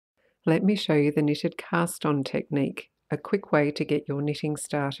Let me show you the knitted cast-on technique, a quick way to get your knitting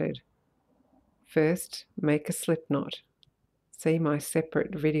started. First, make a slip knot. See my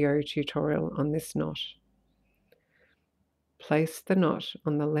separate video tutorial on this knot. Place the knot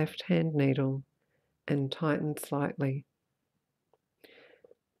on the left-hand needle and tighten slightly.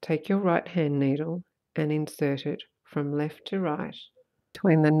 Take your right-hand needle and insert it from left to right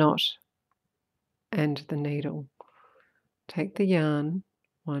between the knot and the needle. Take the yarn,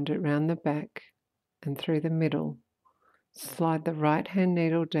 wind it round the back and through the middle. Slide the right-hand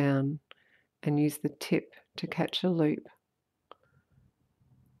needle down and use the tip to catch a loop.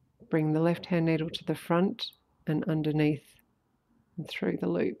 Bring the left-hand needle to the front and underneath and through the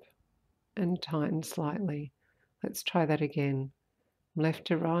loop and tighten slightly. Let's try that again. Left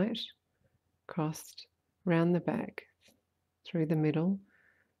to right, crossed, round the back, through the middle,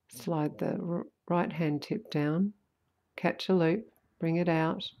 slide the right hand tip down, catch a loop, bring it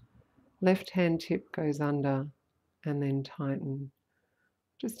out, left hand tip goes under, and then tighten.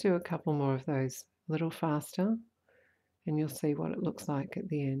 Just do a couple more of those, a little faster, and you'll see what it looks like at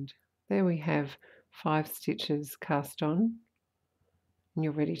the end. There we have 5 stitches cast on, and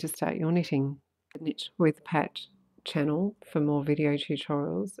you're ready to start your knitting. The Knit with Pat channel for more video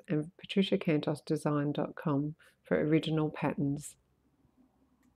tutorials, and patriciacantosdesign.com for original patterns.